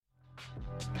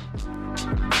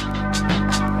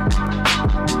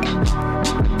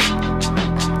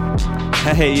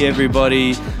Hey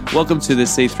everybody, welcome to the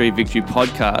C3 Victory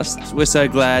podcast. We're so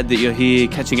glad that you're here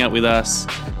catching up with us.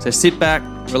 So sit back,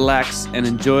 relax and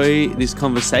enjoy this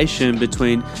conversation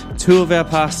between two of our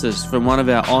pastors from one of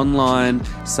our online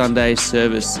Sunday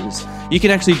services. You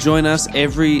can actually join us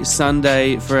every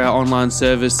Sunday for our online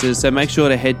services, so make sure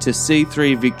to head to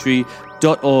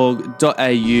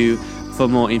c3victory.org.au for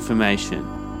more information.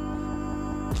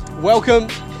 Welcome.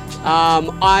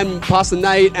 I'm Pastor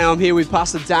Nate and I'm here with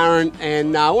Pastor Darren,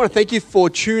 and I want to thank you for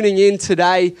tuning in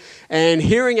today and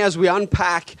hearing as we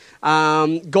unpack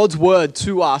God's Word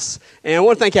to us. And I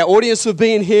want to thank our audience for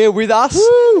being here with us.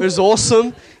 Woo! It was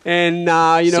awesome. And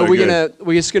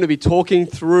we're just going to be talking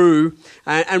through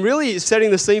and really setting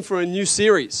the scene for a new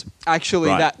series, actually,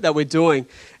 right, that we're doing.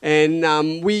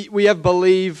 And we have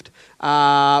believed.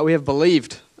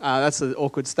 That's an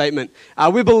awkward statement.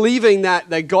 We're believing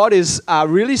that God is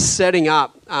really setting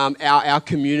up our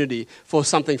community for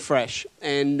something fresh,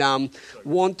 and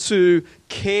want to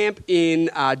camp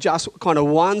in just kind of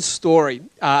one story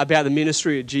about the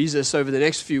ministry of Jesus over the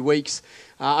next few weeks.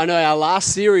 I know our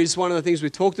last series, one of the things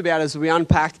we talked about as we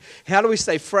unpacked how do we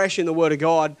stay fresh in the Word of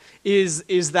God is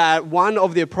that one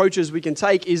of the approaches we can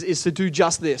take is to do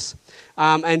just this,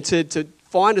 and to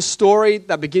find a story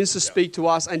that begins to speak to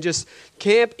us and just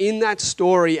camp in that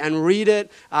story and read it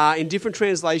in different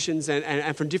translations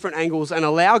and from different angles, and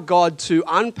allow God to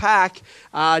unpack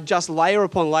just layer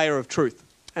upon layer of truth.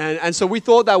 And so we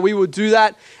thought that we would do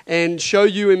that and show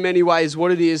you in many ways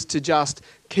what it is to just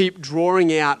keep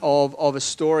drawing out of a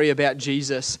story about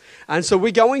Jesus. And so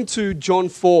we're going to John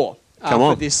 4.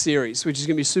 For this series, which is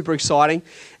going to be super exciting.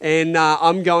 And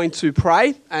I'm going to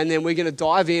pray, and then we're going to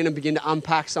dive in and begin to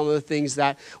unpack some of the things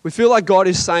that we feel like God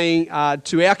is saying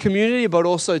to our community, but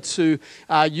also to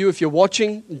you if you're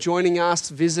watching, joining us,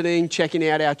 visiting, checking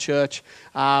out our church.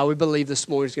 We believe this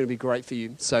morning is going to be great for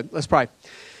you. So let's pray.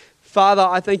 Father,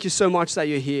 I thank you so much that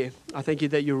you're here. I thank you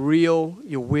that you're real,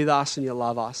 you're with us, and you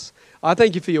love us. I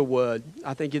thank you for your word.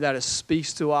 I thank you that it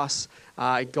speaks to us.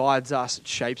 It guides us, it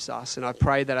shapes us. And I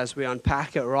pray that as we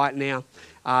unpack it right now,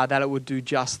 that it would do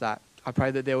just that. I pray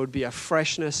that there would be a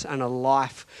freshness and a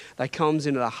life that comes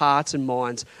into the hearts and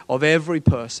minds of every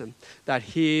person that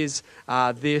hears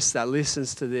this, that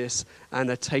listens to this, and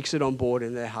that takes it on board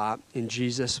in their heart. In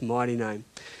Jesus' mighty name.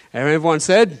 And everyone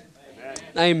said?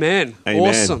 Amen.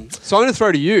 Awesome. So I'm going to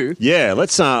throw to you. Yeah,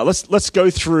 let's go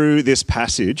through this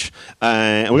passage,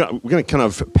 and we're going to kind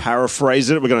of paraphrase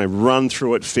it. We're going to run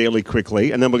through it fairly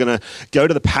quickly, and then we're going to go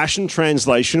to the Passion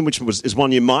Translation, which is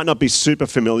one you might not be super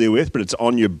familiar with, but it's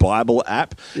on your Bible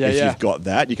app. You've got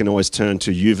that, you can always turn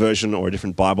to YouVersion or a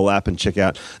different Bible app and check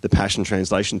out the Passion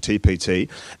Translation, TPT.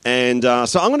 And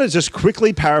so I'm going to just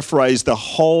quickly paraphrase the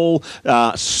whole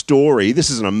story. This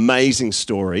is an amazing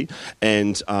story,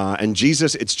 and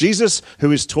it's Jesus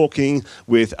who is talking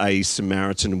with a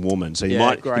Samaritan woman. So you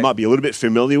might be a little bit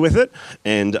familiar with it,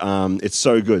 and it's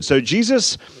so good. So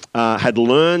Jesus had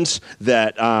learned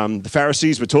that the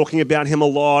Pharisees were talking about him a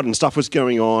lot and stuff was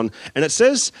going on, and it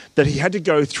says that he had to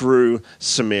go through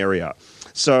Samaria.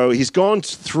 So he's gone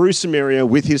through Samaria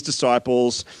with his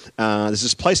disciples. There's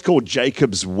this place called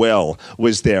Jacob's Well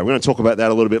was there. We're going to talk about that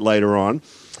a little bit later on.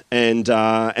 And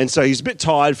so he's a bit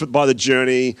tired by the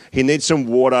journey. He needs some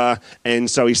water, and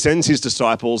so he sends his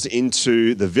disciples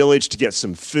into the village to get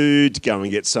some food, to go and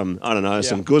get some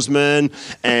guzman,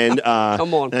 and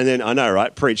come on, and then I know,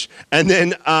 right? Preach, and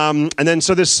then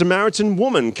so this Samaritan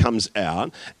woman comes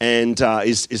out and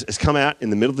is come out in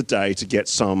the middle of the day to get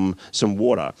some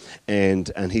water,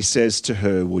 and he says to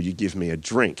her, "Will you give me a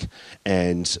drink?"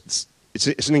 And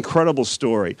it's an incredible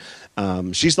story.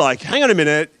 She's like, "Hang on a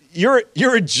minute. You're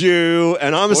a Jew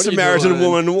and I'm a Samaritan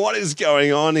woman. What is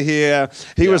going on here?"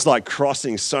 He was like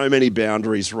crossing so many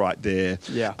boundaries right there.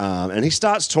 Yeah. And he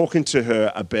starts talking to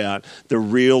her about the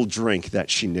real drink that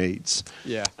she needs.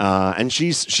 Yeah. And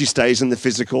she stays in the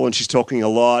physical, and she's talking a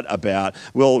lot about,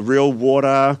 well, real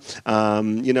water,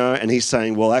 and he's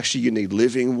saying, well, actually you need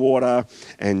living water.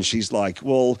 And she's like,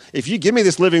 well, if you give me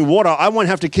this living water, I won't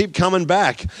have to keep coming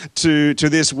back to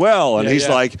this well. And he's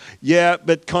like, yeah,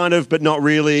 but kind of, but not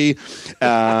really. He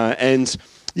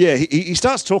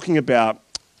starts talking about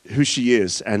who she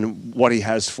is and what he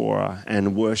has for her,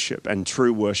 and worship and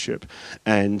true worship.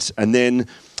 And then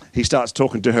he starts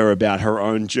talking to her about her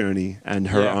own journey and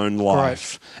her own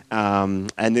life.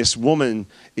 And this woman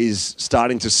is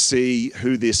starting to see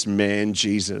who this man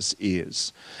Jesus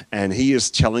is. And he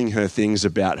is telling her things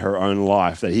about her own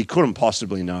life that he couldn't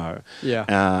possibly know.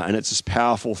 And it's this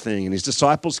powerful thing. And his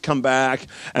disciples come back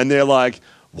and they're like,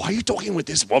 why are you talking with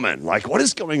this woman? Like, what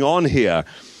is going on here?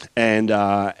 And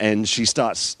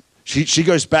she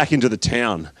goes back into the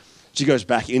town. She goes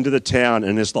back into the town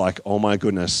and is like, oh my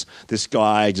goodness, this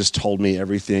guy just told me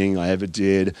everything I ever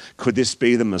did. Could this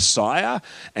be the Messiah?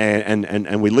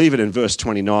 And we leave it in verse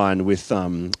 29 with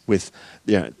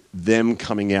them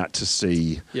coming out to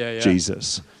see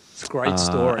Jesus. It's a great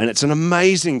story. And it's an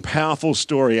amazing, powerful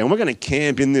story. And we're going to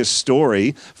camp in this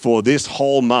story for this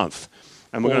whole month.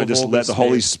 And we're going to just let the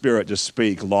Holy Spirit just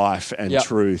speak life and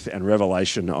truth and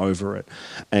revelation over it.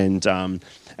 And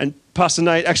Pastor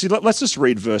Nate, actually, let's just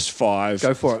read verse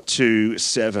 5 to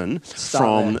 7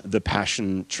 from the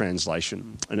Passion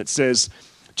Translation. And it says,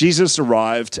 Jesus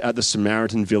arrived at the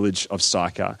Samaritan village of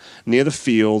Sychar, near the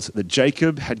field that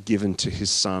Jacob had given to his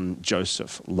son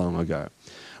Joseph long ago.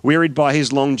 Wearied by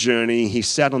his long journey, he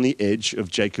sat on the edge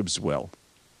of Jacob's well.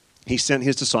 He sent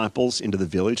his disciples into the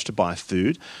village to buy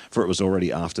food, for it was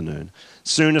already afternoon.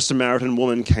 Soon a Samaritan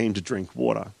woman came to drink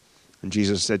water. And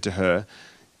Jesus said to her,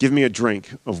 "Give me a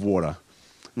drink of water."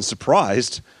 And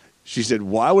surprised, she said,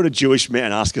 "Why would a Jewish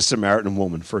man ask a Samaritan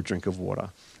woman for a drink of water?"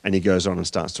 And he goes on and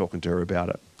starts talking to her about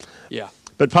it. Yeah.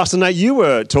 But Pastor Nate, you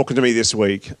were talking to me this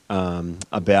week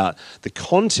about the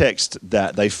context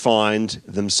that they find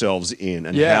themselves in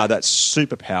and how that's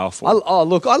super powerful.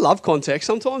 Look, I love context.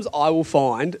 Sometimes I will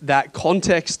find that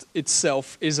context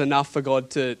itself is enough for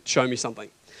God to show me something.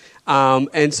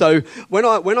 And so when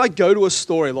I go to a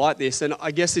story like this, and I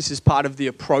guess this is part of the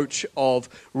approach of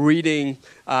reading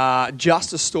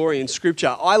just a story in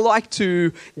Scripture, I like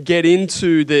to get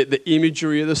into the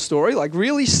imagery of the story, like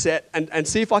really set and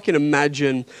see if I can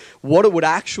imagine what it would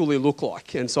actually look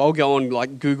like. And so I'll go on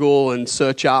like Google and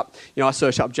search up, I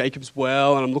search up Jacob's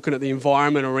well, and I'm looking at the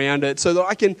environment around it so that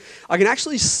I can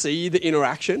actually see the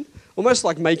interaction. Almost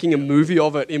like making a movie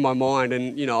of it in my mind.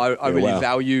 And, I really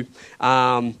value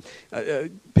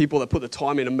people that put the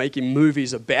time in and making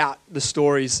movies about the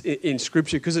stories in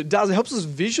Scripture, because it helps us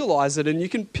visualize it, and you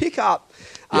can pick up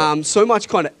so much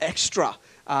kind of extra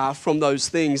from those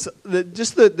things.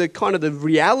 The kind of the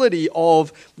reality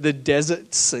of the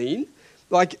desert scene.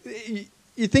 Like,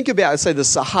 you think about, say, the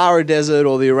Sahara Desert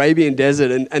or the Arabian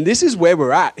Desert, and this is where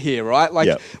we're at here, right?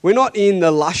 Like, we're not in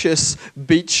the luscious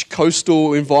beach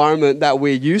coastal environment that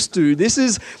we're used to. This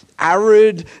is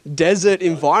arid desert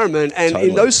environment, and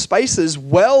in those spaces,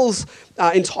 wells,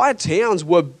 entire towns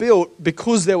were built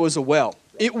because there was a well.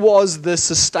 It was the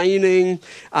sustaining,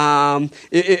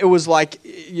 it was like,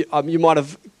 you might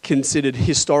have considered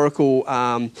historical,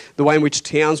 the way in which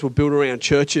towns were built around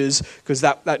churches, because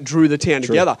that drew the town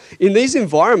together. In these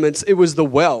environments, it was the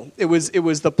well. It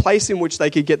was the place in which they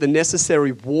could get the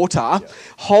necessary water.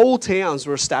 Whole towns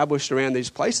were established around these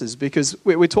places because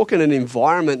we're talking an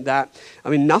environment that,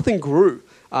 nothing grew.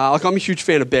 Like, I'm a huge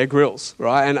fan of Bear Grylls,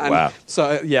 right? And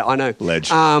so, I know. Ledge.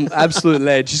 Absolute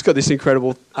ledge. He's got this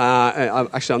incredible...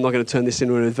 actually, I'm not going to turn this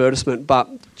into an advertisement, but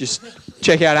just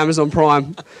check out Amazon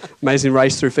Prime. Amazing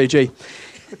race through Fiji.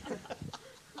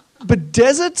 But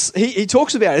deserts, he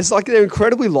talks about it, it's like they're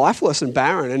incredibly lifeless and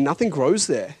barren and nothing grows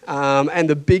there. And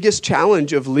the biggest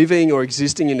challenge of living or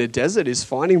existing in a desert is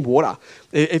finding water.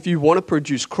 If you want to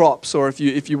produce crops, or if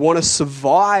you want to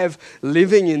survive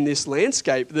living in this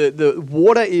landscape, the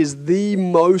water is the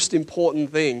most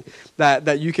important thing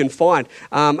that you can find.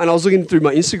 And I was looking through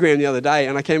my Instagram the other day,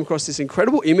 and I came across this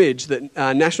incredible image that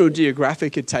National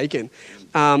Geographic had taken.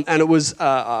 And it was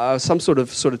some sort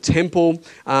of temple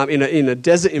in a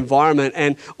desert environment.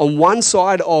 And on one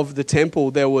side of the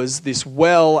temple, there was this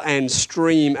well and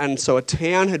stream. And so a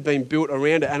town had been built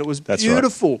around it. And it was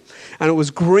beautiful. Right. And it was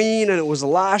green, and it was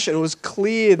lush, and it was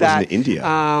clear that... It was in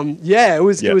India.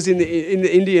 It was in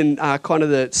the Indian, kind of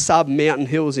the sub-mountain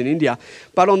hills in India.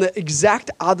 But on the exact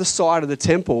other side of the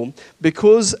temple,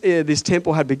 because this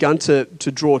temple had begun to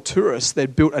draw tourists,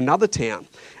 they'd built another town.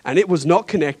 And it was not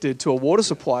connected to a water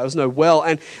supply. There was no well.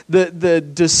 And the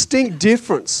distinct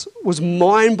difference was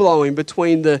mind-blowing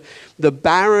between the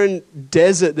barren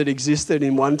desert that existed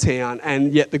in one town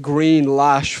and yet the green,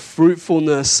 lush,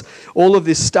 fruitfulness, all of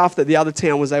this stuff that the other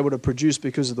town was able to produce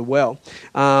because of the well.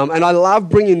 And I love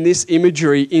bringing this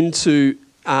imagery into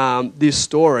this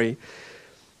story.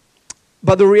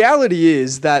 But the reality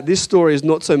is that this story is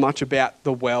not so much about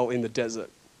the well in the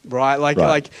desert. Right?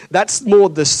 Like that's more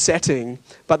the setting,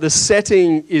 but the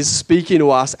setting is speaking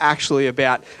to us actually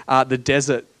about the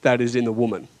desert that is in the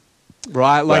woman.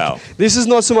 Right? This is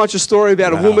not so much a story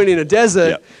about a woman in a desert.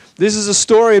 Yep. This is a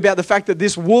story about the fact that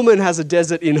this woman has a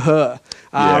desert in her.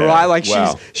 Right? Like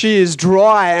she is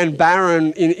dry and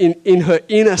barren in her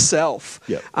inner self.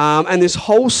 Yep. And this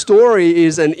whole story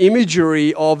is an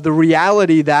imagery of the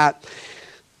reality that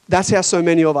that's how so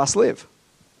many of us live.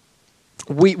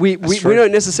 we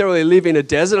don't necessarily live in a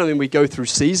desert. I mean, we go through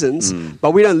seasons,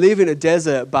 but we don't live in a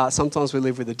desert, but sometimes we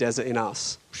live with a desert in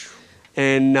us.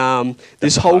 And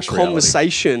this whole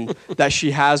conversation that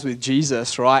she has with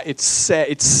Jesus, right, its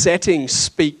setting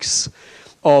speaks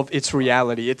of its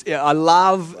reality. I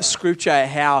love Scripture,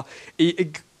 how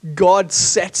God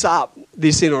sets up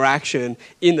this interaction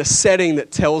in the setting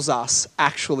that tells us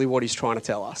actually what he's trying to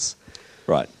tell us.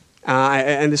 Right.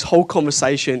 And this whole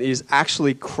conversation is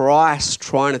actually Christ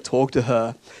trying to talk to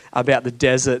her about the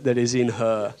desert that is in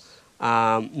her,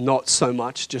 not so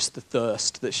much just the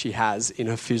thirst that she has in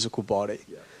her physical body.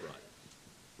 Yeah,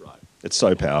 right. It's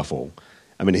so powerful.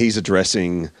 I mean, he's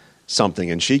addressing something,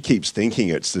 and she keeps thinking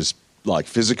it's this like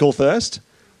physical thirst.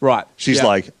 Right. She's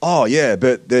like, oh, yeah,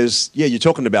 but you're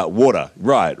talking about water.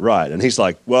 Right. And he's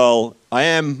like, well, I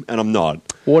am and I'm not.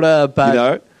 Water,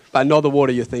 but not the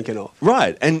water you're thinking of.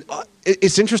 Right. And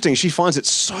it's interesting. She finds it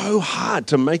so hard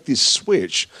to make this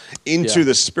switch into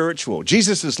the spiritual.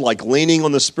 Jesus is like leaning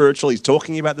on the spiritual. He's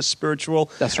talking about the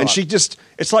spiritual. That's right. And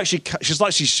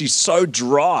she's so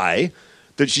dry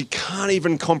that she can't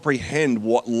even comprehend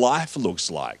what life looks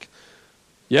like.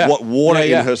 Yeah. What water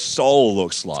in her soul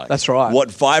looks like. That's right.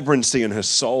 What vibrancy in her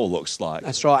soul looks like.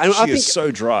 That's right. And I think is so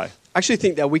dry. I actually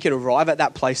think that we can arrive at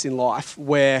that place in life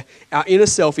where our inner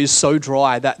self is so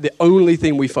dry that the only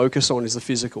thing we focus on is the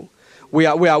physical. We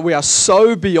are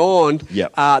so beyond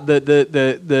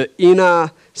the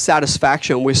inner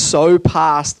satisfaction. We're so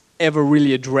past ever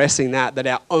really addressing that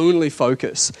our only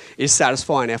focus is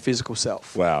satisfying our physical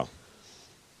self. Wow.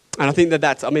 And I think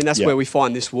that's where we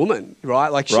find this woman, right?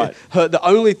 Like the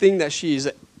only thing that she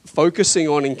is focusing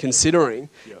on and considering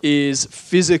is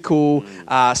physical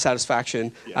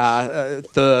satisfaction,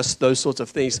 thirst, those sorts of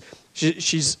things.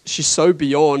 She's so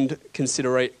beyond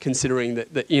considering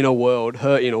the inner world,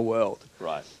 her inner world.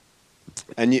 Right.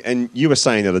 And you were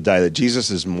saying the other day that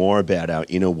Jesus is more about our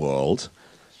inner world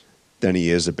than he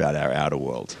is about our outer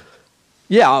world.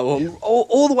 Yeah, well,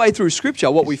 all the way through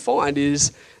Scripture, what we find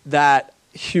is that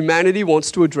humanity wants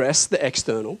to address the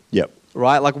external. Yep.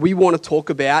 Right? Like we want to talk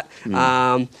about,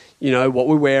 what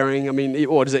we're wearing. I mean,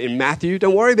 what is it in Matthew?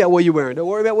 Don't worry about what you're wearing. Don't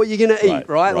worry about what you're going to eat,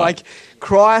 right? Like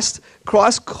Christ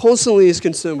constantly is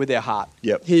concerned with our heart.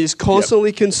 Yep. He is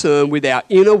constantly concerned with our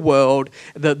inner world,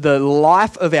 the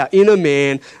life of our inner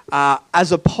man,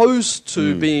 as opposed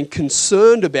to being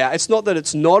concerned about. It's not that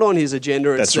it's not on his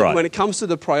agenda. It's that when it comes to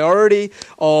the priority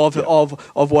of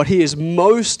what he is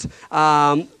most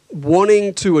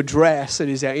wanting to address, it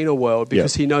is our inner world,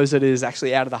 because he knows that it is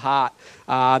actually out of the heart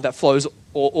that flows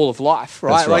all of life,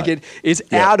 right? Like it is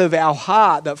out of our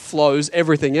heart that flows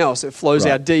everything else. It flows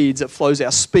our deeds, it flows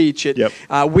our speech.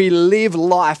 We live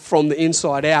life from the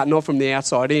inside out, not from the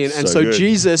outside in. And so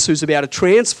Jesus, who's about a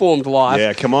transformed life,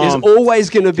 is always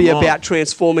going to be about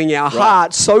transforming our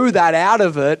heart so that out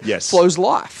of it flows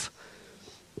life.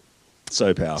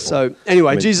 So powerful. So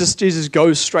anyway, Jesus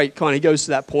goes straight, he goes to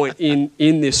that point in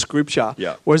this Scripture.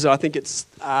 Yeah. Whereas I think it's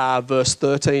verse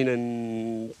 13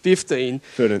 and 15.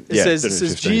 It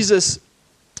says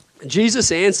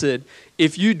Jesus answered,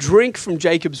 "If you drink from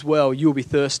Jacob's well, you'll be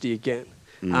thirsty again."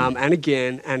 And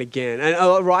again and again. And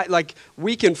like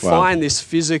we can find this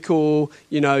physical,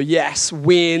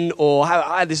 win, or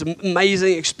I had this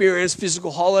amazing experience, physical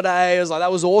holiday. I was like,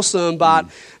 that was awesome. But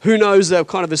who knows that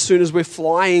kind of as soon as we're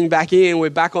flying back in,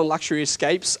 we're back on Luxury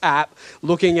Escapes app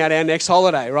looking at our next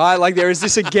holiday, right? Like there is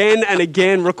this again and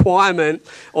again requirement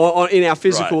in our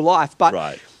physical life.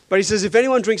 But he says, if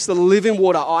anyone drinks the living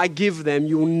water I give them,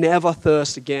 you'll never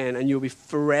thirst again, and you'll be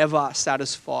forever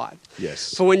satisfied.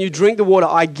 Yes. For when you drink the water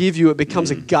I give you, it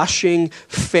becomes a gushing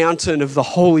fountain of the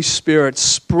Holy Spirit,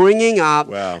 springing up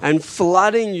and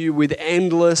flooding you with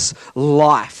endless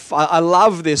life. I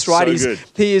love this, right? So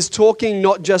he is talking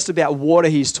not just about water,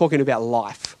 he's talking about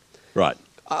life. Right.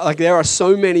 Like there are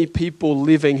so many people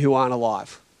living who aren't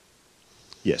alive.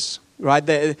 Yes.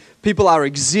 Right? People are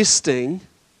existing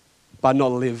but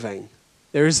not living.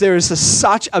 There is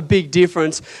such a big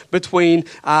difference between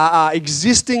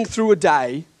existing through a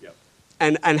day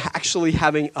and actually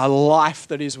having a life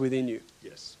that is within you.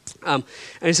 Yes. And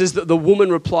he says that the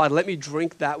woman replied, "Let me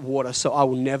drink that water so I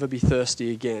will never be thirsty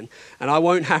again. And I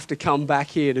won't have to come back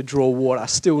here to draw water."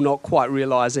 Still not quite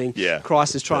realizing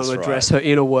Christ is trying to address her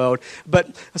inner world. But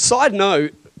a side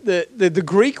note, the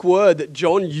Greek word that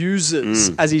John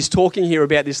uses as he's talking here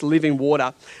about this living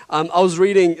water, I was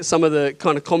reading some of the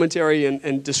kind of commentary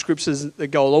and descriptions that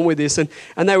go along with this, and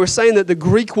they were saying that the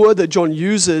Greek word that John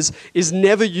uses is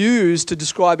never used to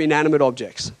describe inanimate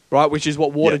objects, right? Which is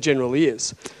what water generally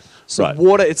is. So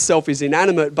water itself is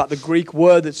inanimate, but the Greek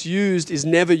word that's used is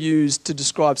never used to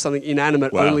describe something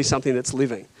inanimate, only something that's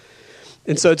living.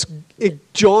 And so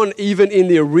John, even in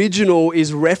the original,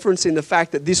 is referencing the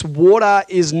fact that this water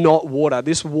is not water.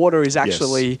 This water is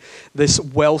actually this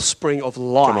wellspring of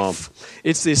life.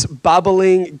 It's this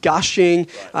bubbling, gushing.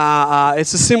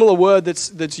 It's a similar word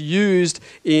that's used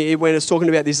when it's talking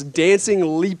about this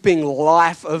dancing, leaping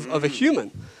life of a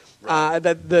human.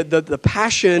 The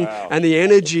passion and the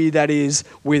energy that is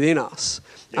within us.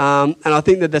 And I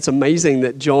think that that's amazing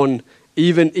that John,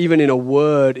 even in a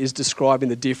word, is describing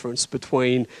the difference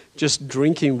between just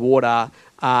drinking water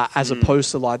as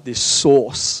opposed to like this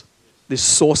source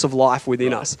of life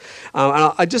within us.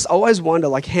 And I just always wonder,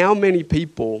 like, how many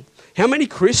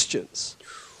Christians,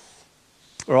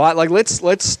 all right, like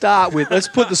let's start with, let's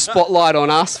put the spotlight on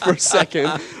us for a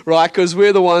second, right? Because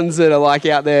we're the ones that are like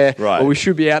out there, or we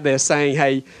should be out there saying,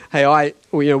 hey,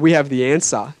 we have the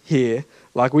answer here.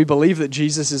 Like, we believe that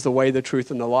Jesus is the way, the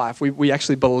truth, and the life. We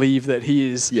actually believe that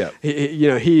He is,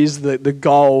 He is the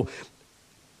goal.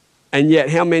 And yet,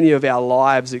 how many of our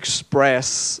lives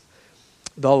express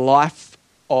the life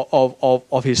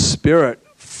of His Spirit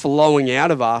flowing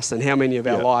out of us, and how many of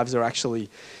our lives are actually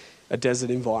a desert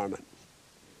environment?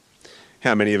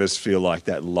 How many of us feel like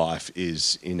that life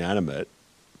is inanimate?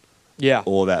 Yeah.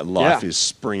 Or that life is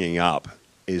springing up,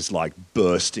 is like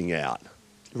bursting out?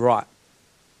 Right.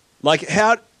 Like,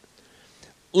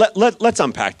 let's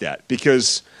unpack that,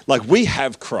 because like we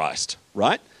have Christ,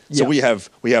 right? So we have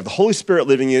the Holy Spirit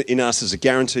living in us as a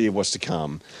guarantee of what's to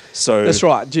come. So that's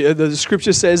right. The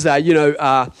Scripture says that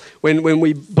when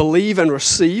we believe and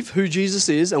receive who Jesus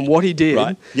is and what He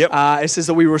did, it says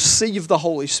that we receive the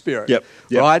Holy Spirit.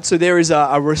 Right. So there is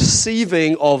a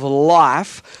receiving of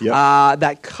life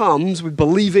that comes with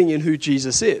believing in who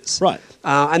Jesus is. Right.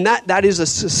 And that is a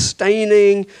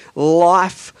sustaining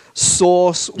life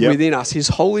source within us. His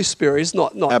Holy Spirit is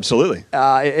not absolutely.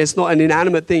 It's not an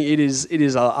inanimate thing. It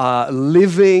is a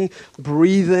living,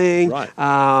 breathing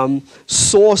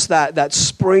source that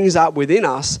springs up within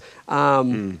us.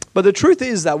 But the truth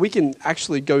is that we can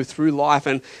actually go through life,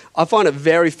 and I find it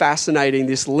very fascinating,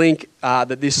 this link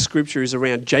that this scripture is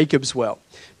around Jacob's well.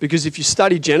 Because if you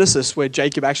study Genesis, where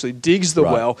Jacob actually digs the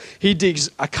well, he digs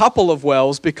a couple of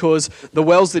wells because the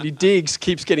wells that he digs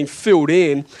keeps getting filled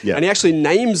in. And he actually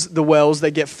names the wells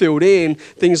that get filled in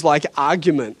things like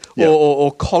argument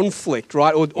or conflict,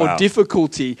 right? Or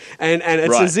difficulty. And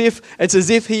it's as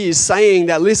if he is saying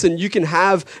that, listen, you can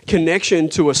have connection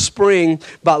to a spring,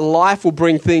 but life will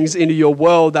bring things into your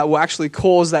world that will actually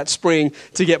cause that spring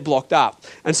to get blocked up.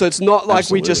 And so it's not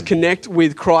like we just connect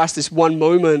with Christ this one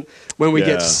moment when we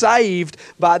get saved,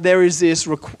 but there is this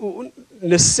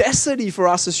necessity for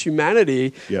us as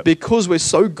humanity because we're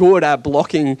so good at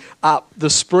blocking up the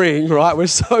spring, right?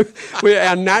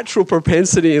 Our natural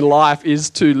propensity in life is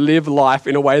to live life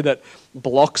in a way that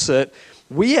blocks it.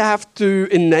 We have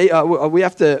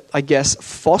to, I guess,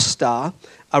 foster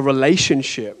a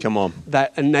relationship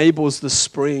that enables the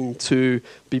spring to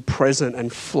be present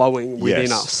and flowing within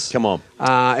us.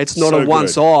 It's not a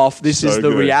once-off. This is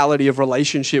the reality of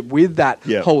relationship with that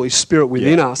Holy Spirit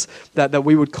within us, that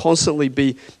we would constantly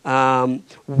be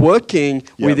working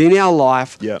within our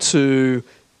life to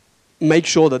make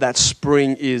sure that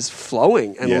spring is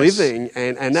flowing and living.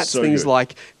 And that's things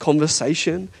like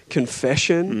conversation,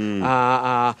 confession,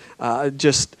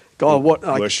 just... God,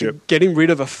 worship, getting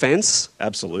rid of offense,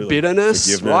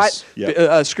 bitterness, right?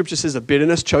 Scripture says that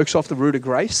bitterness chokes off the root of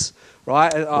grace,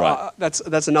 right?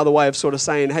 That's another way of sort of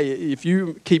saying, hey, if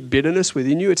you keep bitterness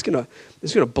within you, it's gonna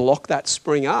block that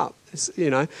spring up.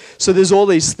 So there's all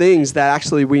these things that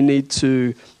actually we need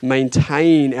to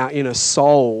maintain our inner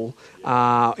soul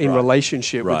in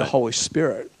relationship with the Holy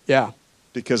Spirit. Yeah,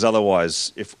 because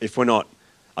otherwise, if we're not,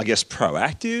 I guess,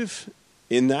 proactive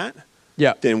in that.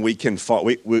 Then we can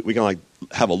we can like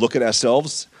have a look at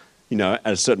ourselves, at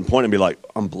a certain point and be like,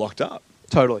 I'm blocked up.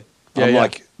 Totally. I'm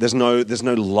like, there's no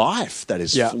life that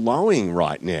is flowing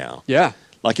right now.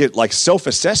 Like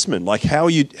self-assessment. Like, how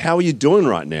are you doing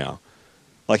right now?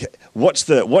 Like, what's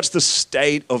the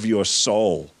state of your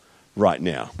soul right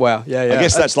now? Wow. I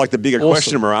guess that's like the bigger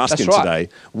question we're asking today.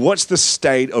 What's the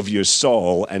state of your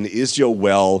soul, and is your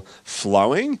well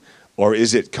flowing, or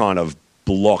is it kind of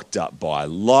blocked up by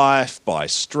life, by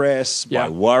stress, by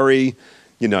worry?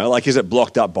 Is it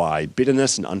blocked up by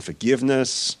bitterness and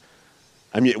unforgiveness?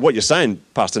 I mean, what you're saying,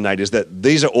 Pastor Nate, is that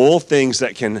these are all things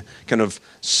that can kind of,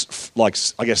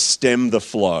 stem the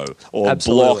flow or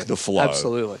block the flow.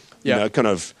 Absolutely. Kind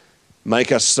of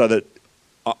make us so that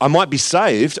I might be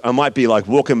saved, I might be like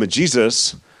walking with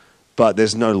Jesus, but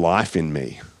there's no life in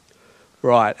me.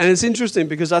 Right. And it's interesting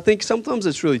because I think sometimes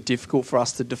it's really difficult for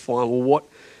us to define, well,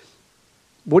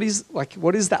 what is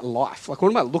that life? Like, what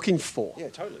am I looking for? Yeah,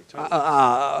 totally.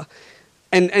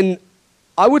 And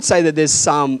I would say that there's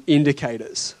some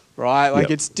indicators, right? Like,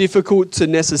 Yep. it's difficult to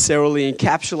necessarily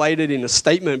encapsulate it in a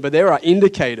statement, but there are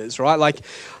indicators, right? Like,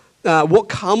 what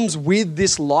comes with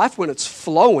this life when it's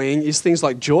flowing is things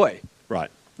like joy.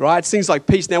 Right? It's things like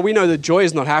peace. Now, we know that joy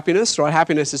is not happiness, right?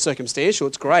 Happiness is circumstantial.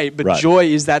 It's great. But Right. joy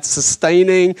is that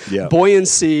sustaining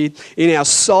buoyancy in our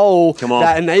soul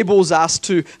that enables us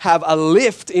to have a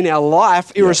lift in our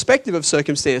life irrespective of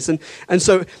circumstance. And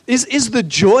so is the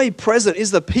joy present? Is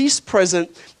the peace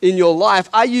present in your life?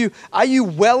 Are you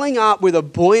welling up with a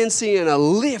buoyancy and a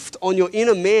lift on your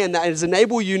inner man that has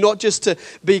enabled you not just to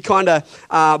be kind of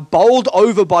bowled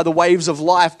over by the waves of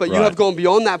life, but you have gone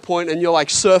beyond that point and you're like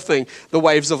surfing the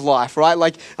waves of life, right?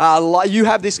 Like you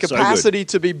have this capacity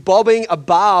to be bobbing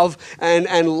above,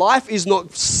 and life is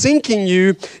not sinking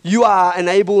you. You are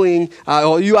enabling,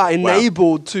 or you are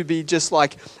enabled to be just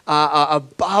like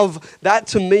above. That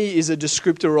to me is a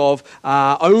descriptor of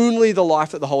only the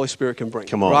life that the Holy Spirit can bring.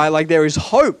 Come on. Right? Like, there is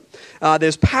hope.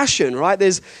 There's passion,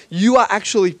 right? You are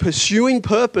actually pursuing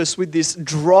purpose with this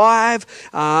drive,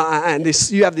 and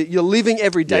you're living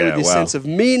every day with this sense of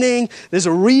meaning. There's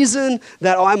a reason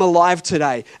that I'm alive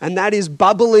today, and that is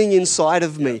bubbling inside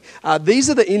of me. These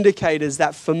are the indicators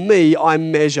that, for me, I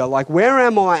measure. Like, where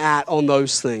am I at on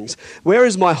those things? Where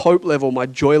is my hope level, my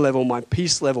joy level, my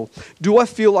peace level? Do I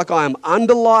feel like I am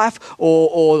under life,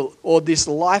 or this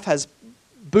life has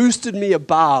boosted me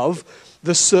above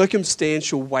the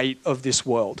circumstantial weight of this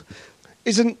world?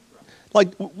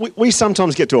 We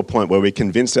sometimes get to a point where we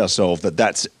convince ourselves that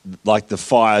that's like the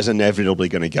fire's inevitably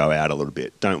going to go out a little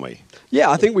bit, don't we?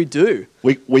 Yeah, I think we do.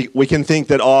 We can think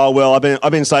that,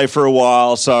 I've been saved for a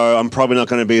while, so I'm probably not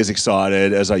going to be as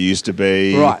excited as I used to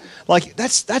be. Right. Like,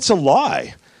 that's a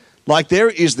lie. Like, there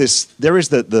is the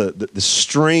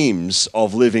streams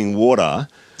of living water.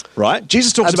 Right?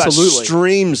 Jesus talks about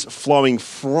streams flowing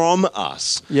from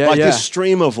us. This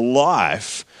stream of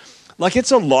life. Like,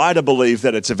 it's a lie to believe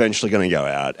that it's eventually going to go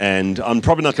out. And I'm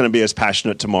probably not going to be as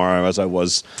passionate tomorrow as I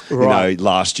was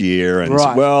last year. And,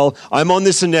 I'm on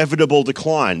this inevitable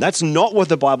decline. That's not what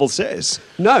the Bible says.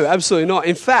 No, absolutely not.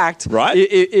 In fact,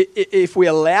 if we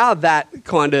allow that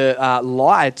kind of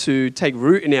lie to take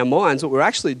root in our minds, what we're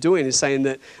actually doing is saying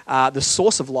that the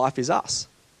source of life is us.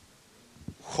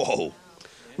 Whoa.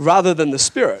 Rather than the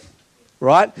Spirit,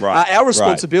 right? Our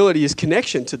responsibility is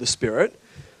connection to the Spirit,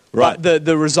 but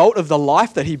the result of the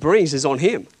life that He brings is on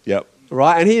Him. Yep.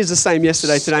 Right? And He is the same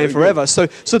yesterday, today, and forever. So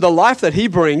the life that He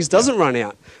brings doesn't run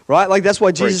out, right? Like, that's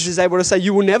why Jesus is able to say,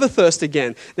 you will never thirst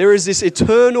again. There is this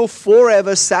eternal,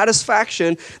 forever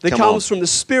satisfaction that comes from the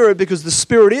Spirit, because the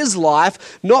Spirit is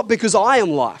life, not because I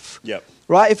am life. Yep.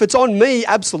 Right? If it's on me,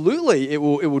 absolutely, it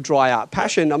will dry up.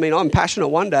 Passion, I mean, I'm passionate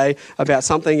one day about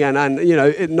something and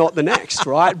not the next,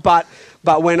 right? But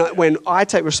when I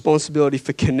take responsibility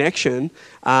for connection,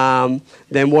 then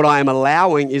what I am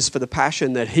allowing is for the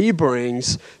passion that He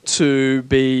brings to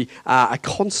be a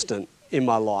constant in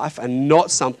my life and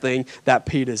not something that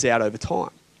peters out over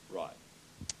time. Right.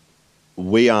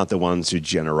 We aren't the ones who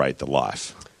generate the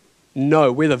life.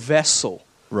 No, we're the vessel.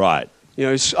 Right.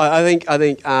 I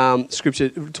think Scripture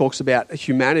talks about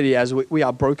humanity as we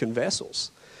are broken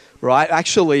vessels, right?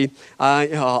 Actually,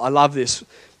 I love this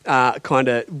kind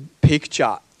of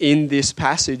picture in this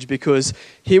passage, because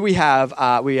here we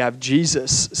have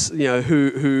Jesus,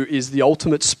 who is the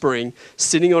ultimate spring,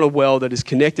 sitting on a well that is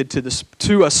connected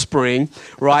to a spring,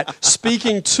 right?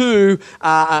 Speaking to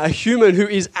a human who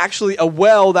is actually a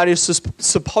well that is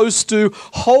supposed to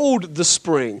hold the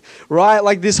spring, right?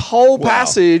 Like, this whole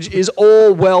passage is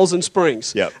all wells and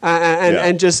springs,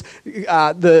 and just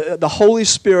the Holy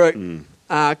Spirit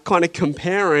kind of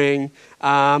comparing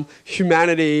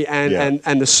humanity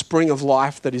and the spring of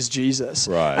life that is Jesus.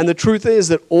 Right. And the truth is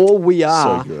that all we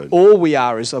are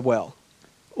is a well.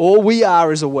 All we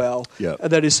are is a well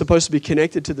that is supposed to be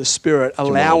connected to the Spirit,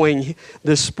 allowing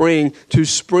the spring to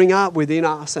spring up within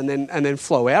us and then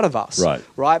flow out of us.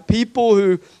 Right? People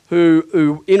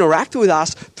who interact with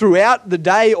us throughout the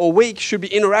day or week should be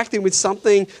interacting with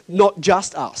something, not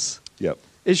just us. Yep.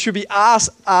 It should be us.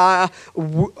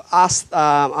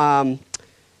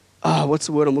 What's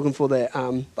the word I'm looking for there?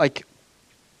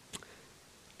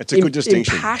 It's a good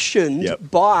distinction.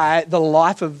 Impassioned by the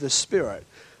life of the Spirit.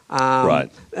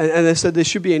 And so there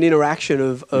should be an interaction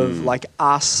of like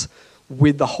us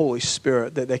with the Holy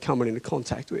Spirit that they're coming into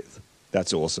contact with.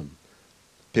 That's awesome.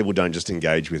 People don't just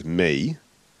engage with me;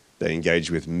 they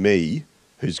engage with me,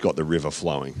 who's got the river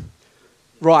flowing.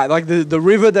 Right, like the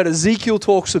river that Ezekiel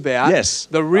talks about. Yes.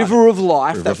 The river of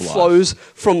life River that of life. flows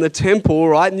from the temple,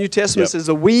 right? The New Testament Yep. says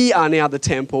that we are now the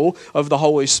temple of the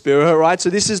Holy Spirit, right?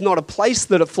 So this is not a place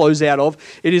that it flows out of.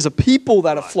 It is a people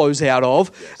that it flows out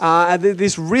of.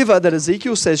 This river that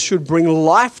Ezekiel says should bring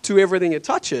life to everything it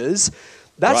touches,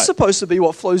 that's Right. supposed to be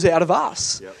what flows out of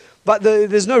us. Yep. But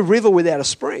there's no river without a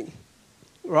spring.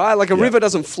 Right? Like a Yep. river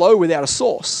doesn't flow without a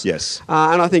source. Yes.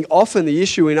 And I think often the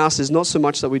issue in us is not so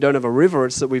much that we don't have a river,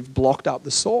 it's that we've blocked up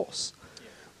the source.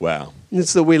 Wow.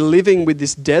 It's that we're living with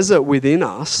this desert within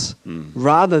us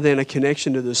rather than a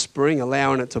connection to the spring,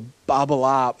 allowing it to bubble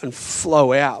up and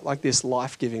flow out like this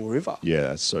life-giving river. Yeah,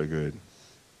 that's so good.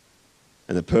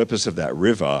 And the purpose of that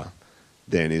river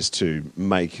then is to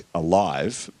make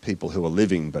alive people who are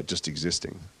living but just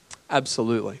existing.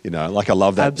 Absolutely. You know, like I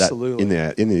love that. Absolutely.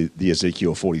 In the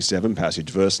Ezekiel 47 passage,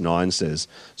 verse 9 says,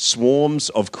 "Swarms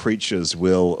of creatures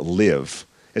will live."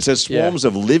 It says swarms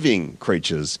of living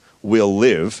creatures will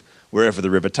live wherever the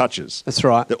river touches. That's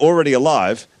right. They're already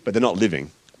alive, but they're not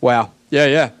living. Wow.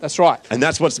 Yeah, that's right. And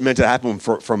that's what's meant to happen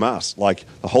from us. Like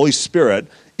the Holy Spirit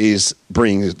is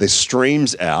bringing the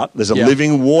streams out. There's a Yeah.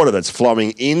 living water that's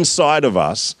flowing inside of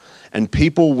us, and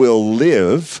people will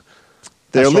live.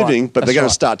 They're That's right. living, but they're That's going right.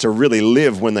 to start to really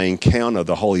live when they encounter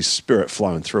the Holy Spirit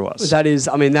flowing through us. That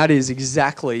is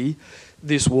exactly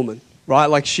this woman, right?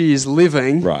 Like she is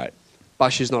living, Right. but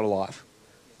she's not alive.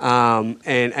 And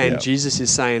Yeah. Jesus is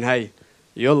saying, hey,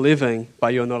 you're living,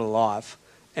 but you're not alive.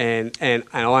 And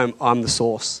I'm the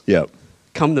source. Yep.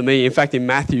 Come to me. In fact, in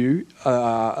Matthew,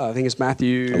 I think it's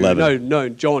Matthew 11. No,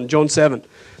 John 7.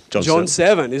 John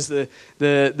 7 is the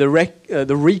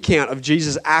recount of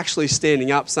Jesus actually standing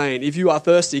up saying, if you are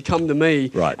thirsty, come to me,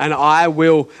 Right. and I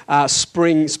will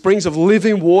springs of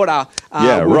living water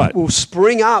will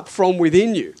spring up from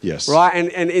within you. Yes. Right?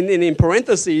 And in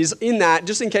parentheses, in that,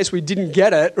 just in case we didn't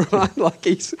get it, right? Like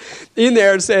he's in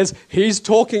there, it says he's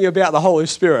talking about the Holy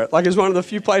Spirit. Like it's one of the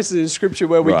few places in Scripture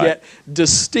where we Right. get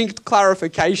distinct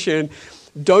clarification.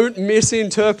 Don't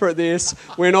misinterpret this.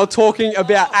 We're not talking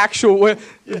about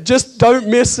just don't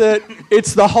miss it.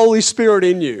 It's the Holy Spirit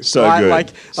in you. So right?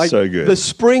 good. Like So good. The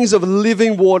springs of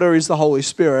living water is the Holy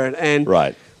Spirit. And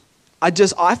Right.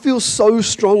 I feel so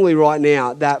strongly right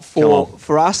now that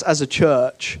for us as a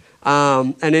church,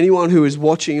 and anyone who is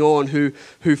watching on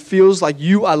who feels like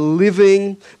you are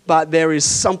living but there is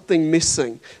something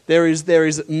missing. There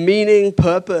is meaning,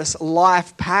 purpose,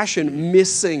 life, passion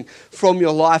missing from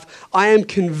your life. I am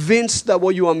convinced that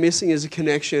what you are missing is a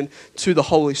connection to the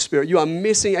Holy Spirit. You are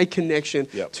missing a connection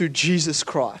to Jesus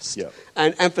Christ. Yep.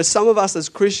 And for some of us as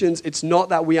Christians, it's not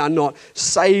that we are not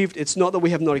saved. It's not that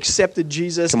we have not accepted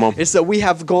Jesus. Come on. It's that we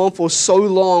have gone for so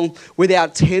long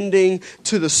without tending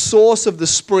to the source of the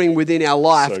spring within our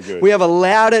life. So good. We have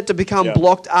allowed it to become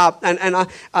blocked up. And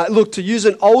look, to use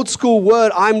an old school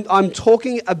word, I'm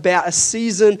talking about a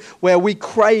season where we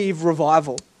crave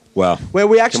revival. Wow. Where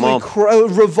we actually,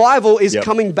 revival is Yep.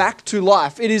 coming back to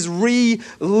life. It is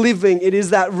reliving. It is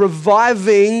that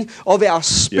reviving of our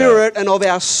spirit and of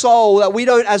our soul, that we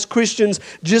don't as Christians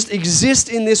just exist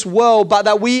in this world, but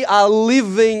that we are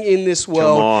living in this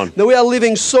world. Come on. That we are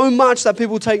living so much that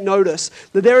people take notice.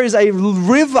 That there is a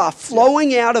river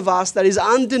flowing out of us that is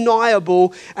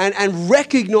undeniable and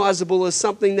recognizable as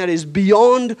something that is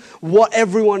beyond what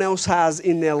everyone else has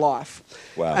in their life.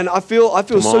 Wow. And I feel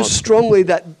Come so on. strongly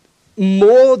that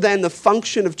more than the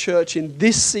function of church in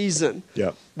this season,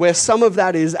 Yep. where some of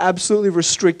that is absolutely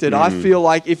restricted, I feel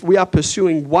like if we are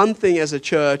pursuing one thing as a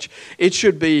church, it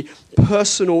should be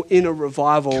personal inner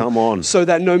revival. Come on. So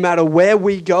that no matter where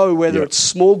we go, whether Yep. it's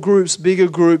small groups, bigger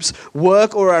groups,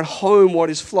 work or at home, what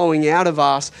is flowing out of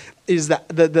us is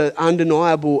the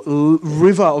undeniable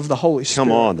river of the Holy Spirit.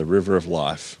 Come on, the river of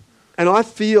life. And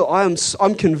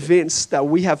I'm convinced that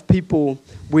we have people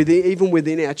even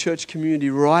within our church community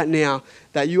right now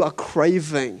that you are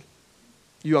craving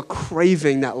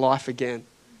that life again.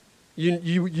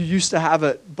 You used to have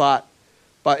it, but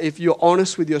if you're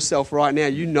honest with yourself right now,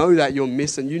 you know that you're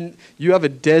missing. You have a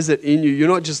desert in you. You're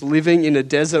not just living in a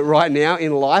desert right now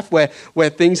in life where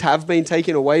things have been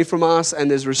taken away from us and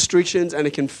there's restrictions and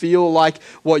it can feel like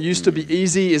what used to be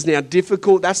easy is now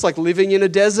difficult. That's like living in a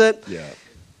desert. Yeah.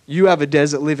 You have a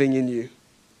desert living in you.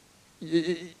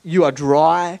 You are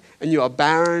dry and you are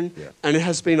barren, and it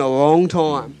has been a long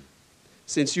time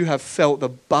since you have felt the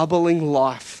bubbling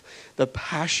life, the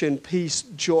passion, peace,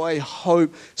 joy,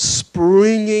 hope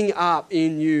springing up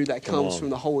in you that comes from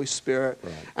the Holy Spirit.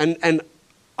 Right. And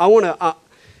I want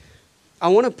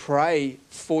to pray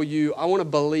for you. I want to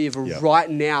believe right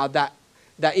now that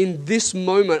in this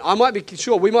moment, we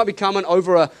might be coming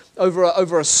over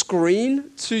a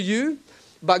screen to you.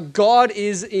 But God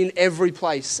is in every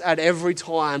place at every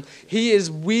time. He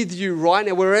is with you right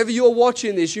now. Wherever you're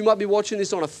watching this, you might be watching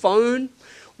this on a phone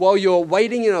while you're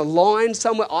waiting in a line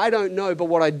somewhere. I don't know, but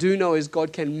what I do know is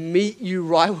God can meet you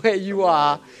right where you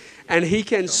are, and He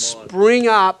can spring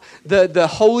up the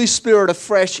Holy Spirit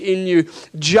afresh in you,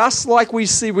 just like we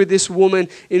see with this woman.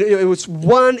 It was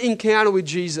one encounter with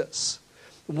Jesus.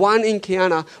 One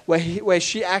encounter where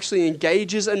she actually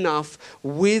engages enough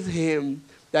with Him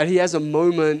that He has a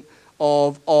moment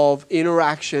of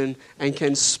interaction and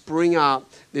can spring up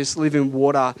this living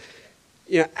water.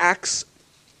 You know, Acts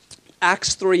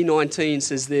 3:19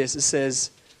 says this. It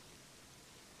says,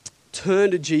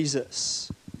 turn to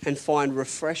Jesus and find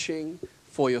refreshing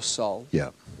for your soul. Yeah.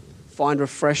 Find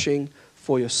refreshing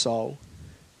for your soul.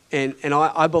 And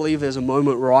I believe there's a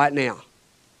moment right now,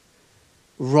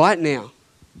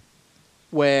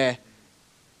 where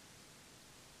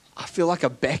I feel like a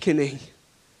beckoning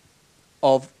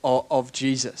of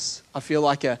Jesus. I feel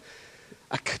like I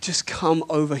could just come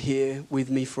over here with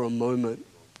me for a moment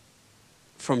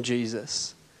from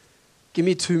Jesus. Give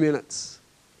me 2 minutes.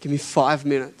 Give me 5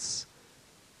 minutes.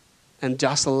 And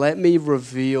just let me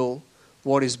reveal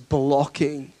what is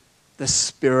blocking the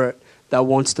Spirit that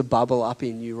wants to bubble up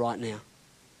in you right now.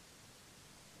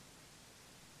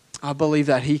 I believe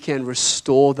that He can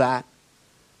restore that.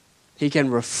 He can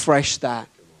refresh that.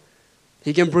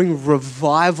 He can bring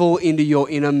revival into your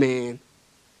inner man.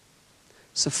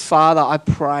 So, Father, I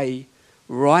pray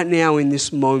right now in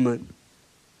this moment,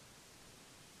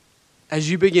 as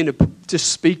you begin to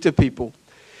speak to people,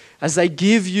 as they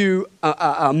give you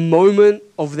a moment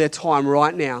of their time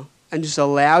right now, and just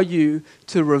allow you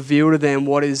to reveal to them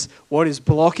what is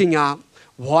blocking up,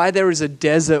 why there is a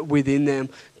desert within them.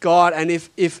 God, and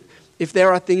if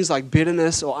there are things like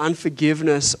bitterness or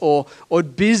unforgiveness or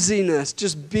busyness,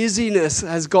 just busyness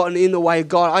has gotten in the way,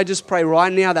 God, I just pray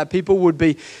right now that people would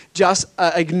be just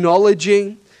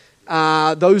acknowledging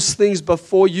those things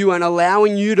before you and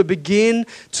allowing you to begin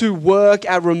to work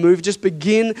at remove. Just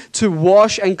begin to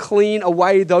wash and clean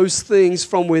away those things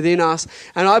from within us.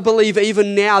 And I believe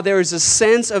even now there is a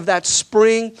sense of that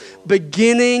spring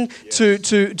beginning to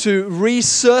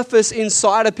resurface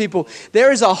inside of people.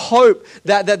 There is a hope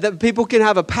that people can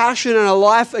have a passion and a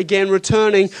life again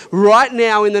returning right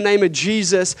now in the name of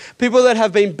Jesus. People that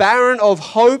have been barren of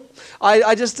hope,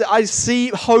 I see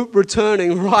hope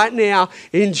returning right now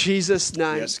in Jesus'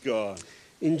 name. Yes, God.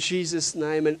 In Jesus'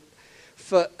 name. And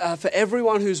for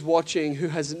everyone who's watching who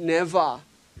has never,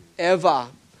 ever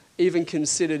even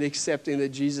considered accepting that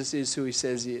Jesus is who He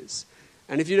says He is.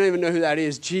 And if you don't even know who that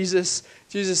is, Jesus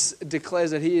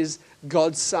declares that He is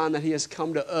God's Son, that He has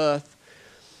come to earth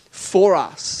for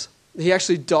us. He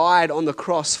actually died on the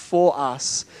cross for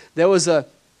us. There was a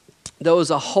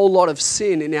whole lot of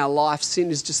sin in our life.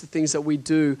 Sin is just the things that we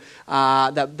do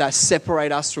that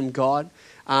separate us from God.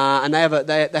 And they have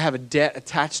a debt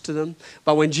attached to them.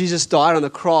 But when Jesus died on the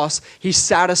cross, He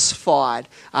satisfied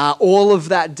all of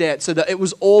that debt so that it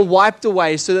was all wiped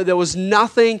away, so that there was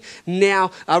nothing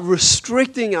now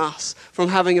restricting us from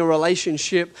having a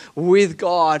relationship with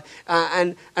God.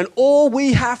 And all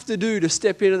we have to do to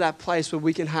step into that place where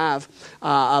we can have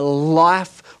a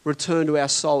life return to our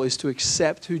soul is to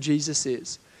accept who Jesus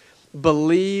is.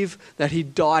 Believe that He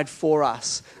died for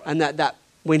us, and that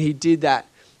when He did that,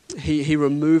 He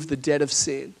removed the debt of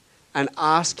sin, and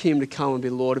ask Him to come and be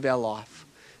Lord of our life.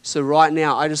 So right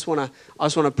now, I just want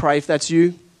to pray. If that's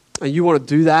you and you want to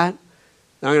do that,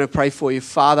 then I'm going to pray for you.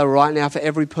 Father, right now, for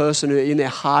every person who in their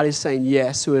heart is saying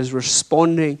yes, who is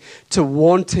responding to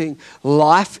wanting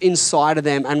life inside of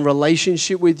them and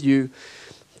relationship with you,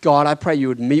 God, I pray you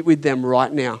would meet with them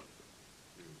right now.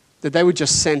 That they would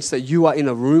just sense that you are in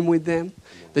a room with them,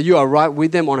 that you are right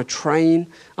with them on a train,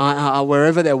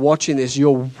 wherever they're watching this,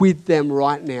 you're with them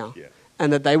right now. Yeah.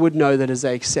 And that they would know that as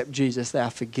they accept Jesus, they are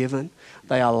forgiven,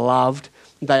 they are loved,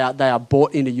 they are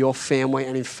brought into your family.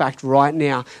 And in fact, right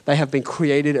now, they have been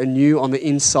created anew on the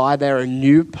inside. They're a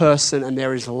new person, and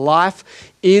there is life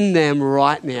in them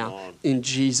right now in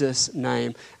Jesus'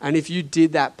 name. And if you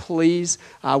did that, please,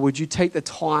 would you take the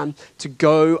time to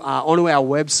go onto our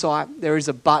website? There is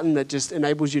a button that just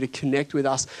enables you to connect with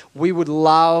us. We would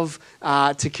love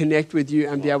to connect with you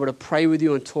and be able to pray with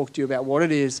you and talk to you about what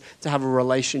it is to have a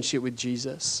relationship with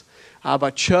Jesus.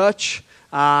 But church,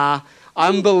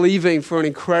 I'm believing for an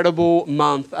incredible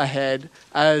month ahead,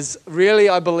 as really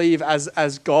I believe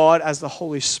as God, as the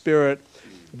Holy Spirit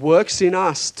works in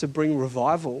us to bring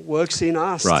revival, works in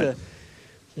us to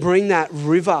bring that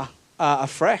river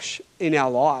afresh in our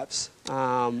lives.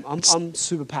 I'm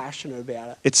super passionate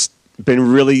about it.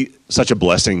 been really such a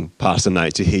blessing, Pastor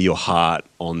Nate, to hear your heart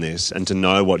on this and to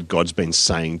know what God's been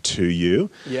saying to you.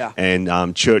 Yeah.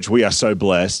 And church, we are so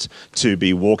blessed to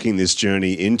be walking this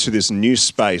journey into this new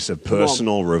space of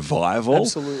personal revival.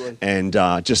 Absolutely. And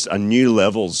just a new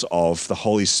levels of the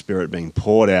Holy Spirit being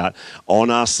poured out on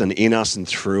us and in us and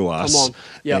through us. Come on.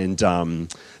 Yep.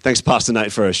 And thanks, Pastor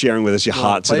Nate, for sharing with us your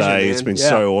heart pleasure, today. man. It's been Yeah.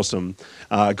 so awesome.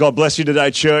 God bless you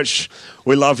today, church.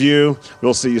 We love you.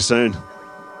 We'll see you soon.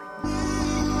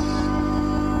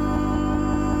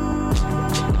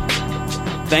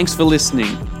 Thanks for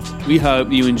listening. We hope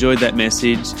you enjoyed that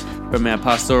message from our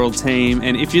pastoral team.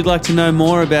 And if you'd like to know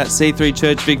more about C3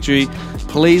 Church Victory,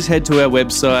 please head to our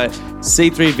website,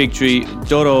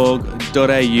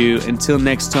 c3victory.org.au. Until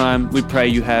next time, we pray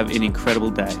you have an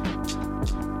incredible day.